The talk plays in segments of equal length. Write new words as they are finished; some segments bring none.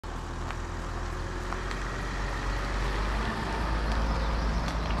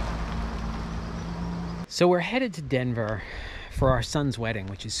So we're headed to Denver for our son's wedding,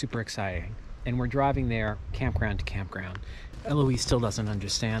 which is super exciting. And we're driving there campground to campground. Eloise still doesn't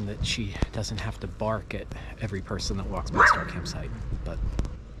understand that she doesn't have to bark at every person that walks past our campsite, but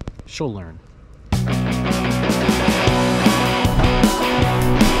she'll learn.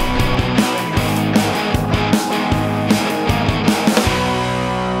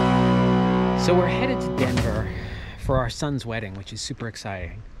 So we're headed to Denver for our son's wedding, which is super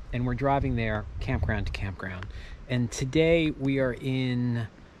exciting. And we're driving there campground to campground. And today we are in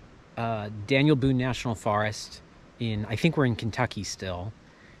Daniel Boone National Forest I think we're in Kentucky still.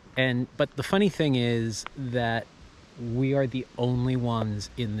 But the funny thing is that we are the only ones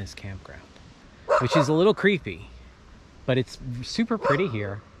in this campground, which is a little creepy, but it's super pretty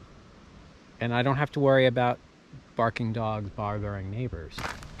here. And I don't have to worry about barking dogs bothering neighbors.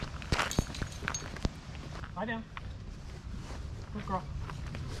 Lie down. Good girl.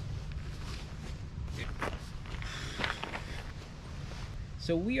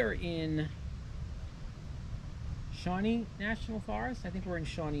 So we are in Shawnee National Forest. I think we're in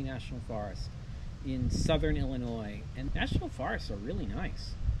Shawnee National Forest in southern Illinois. And national forests are really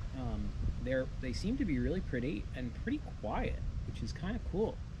nice. They seem to be really pretty and pretty quiet, which is kind of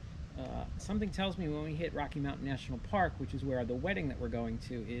cool. Something tells me when we hit Rocky Mountain National Park, which is where the wedding that we're going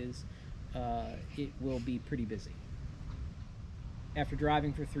to is, it will be pretty busy. After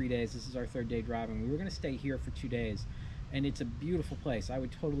driving for 3 days, this is our third day driving, we were going to stay here for 2 days. And it's a beautiful place. I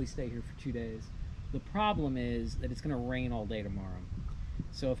would totally stay here for 2 days. The problem is that it's going to rain all day tomorrow.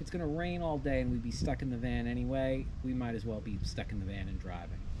 So if it's going to rain all day and we'd be stuck in the van anyway, we might as well be stuck in the van and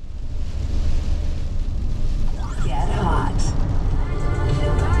driving. Get hot.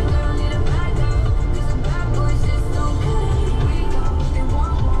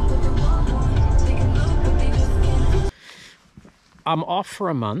 I'm off for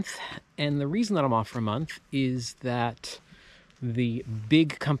a month, and the reason that I'm off for a month is that the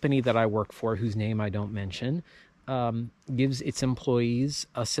big company that I work for, whose name I don't mention, gives its employees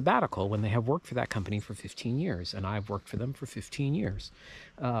a sabbatical when they have worked for that company for 15 years, and I've worked for them for 15 years.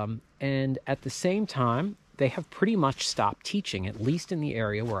 And at the same time, they have pretty much stopped teaching, at least in the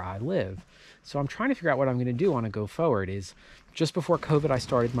area where I live. So I'm trying to figure out what I'm going to do on a go forward. Just before COVID, I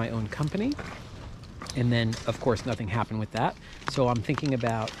started my own company. And then, of course, nothing happened with that. So I'm thinking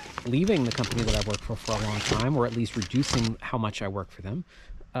about leaving the company that I've worked for a long time, or at least reducing how much I work for them,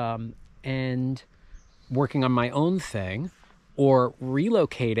 and working on my own thing, or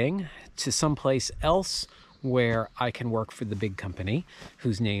relocating to someplace else where I can work for the big company,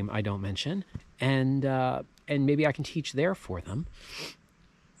 whose name I don't mention, and maybe I can teach there for them.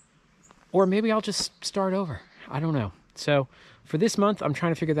 Or maybe I'll just start over. I don't know. So for this month, I'm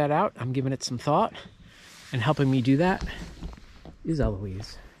trying to figure that out. I'm giving it some thought. And helping me do that is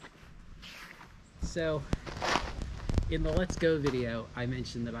Eloise. So, in the Let's Go video, I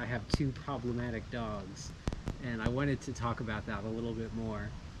mentioned that I have 2 problematic dogs, and I wanted to talk about that a little bit more.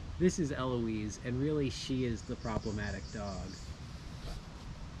 This is Eloise, and really she is the problematic dog.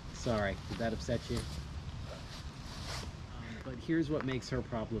 Sorry, did that upset you? But here's what makes her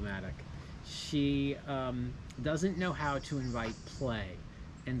problematic. She doesn't know how to invite play.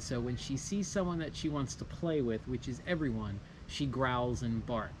 And so when she sees someone that she wants to play with, which is everyone, she growls and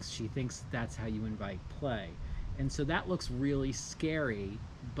barks. She thinks that's how you invite play. And so that looks really scary,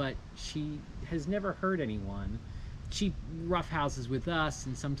 but she has never hurt anyone. She roughhouses with us,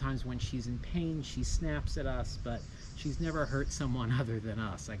 and sometimes when she's in pain, she snaps at us, but she's never hurt someone other than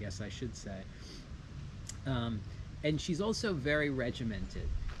us, I guess I should say. And she's also very regimented.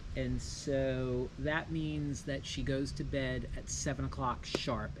 And so that means that she goes to bed at 7 o'clock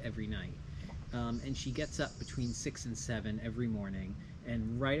sharp every night. And she gets up between 6 and 7 every morning.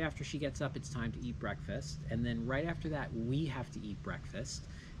 And right after she gets up, it's time to eat breakfast. And then right after that, we have to eat breakfast.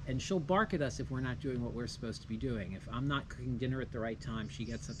 And she'll bark at us if we're not doing what we're supposed to be doing. If I'm not cooking dinner at the right time, she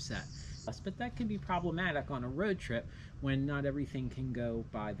gets upset. But that can be problematic on a road trip when not everything can go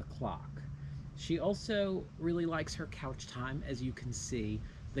by the clock. She also really likes her couch time, as you can see.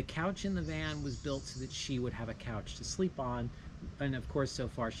 The couch in the van was built so that she would have a couch to sleep on, and of course so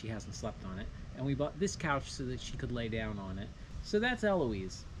far she hasn't slept on it. And we bought this couch so that she could lay down on it. So that's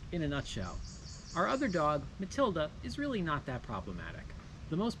Eloise, in a nutshell. Our other dog, Matilda, is really not that problematic.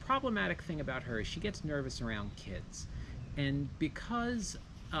 The most problematic thing about her is she gets nervous around kids. And because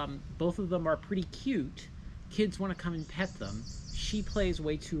both of them are pretty cute, kids want to come and pet them. She plays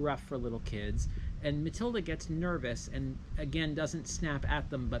way too rough for little kids, And Matilda gets nervous and again doesn't snap at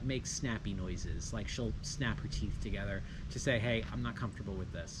them but makes snappy noises, like she'll snap her teeth together to say, hey, I'm not comfortable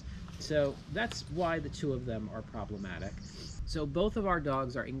with this. So that's why the two of them are problematic. So both of our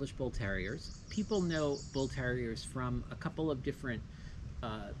dogs are English Bull Terriers. People know Bull Terriers from a couple of different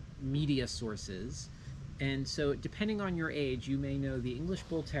media sources. And so depending on your age, you may know the English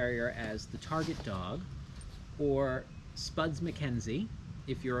Bull Terrier as the target dog, or Spuds MacKenzie,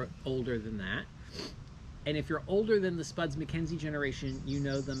 if you're older than that. And if you're older than the Spuds MacKenzie generation, you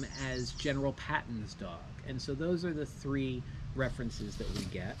know them as General Patton's dog. And so those are the three references that we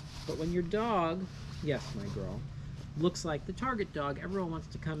get. But when your dog, yes, my girl, looks like the target dog, everyone wants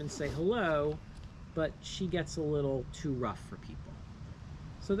to come and say hello, but she gets a little too rough for people.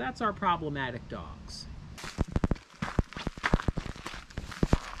 So that's our problematic dogs.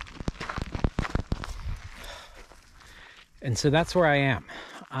 And so that's where I am.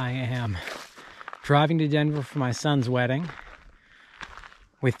 I am driving to Denver for my son's wedding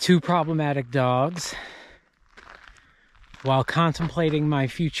with two problematic dogs while contemplating my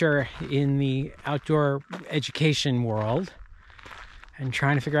future in the outdoor education world and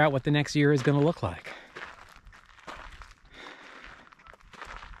trying to figure out what the next year is going to look like.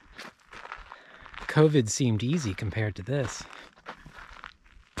 COVID seemed easy compared to this.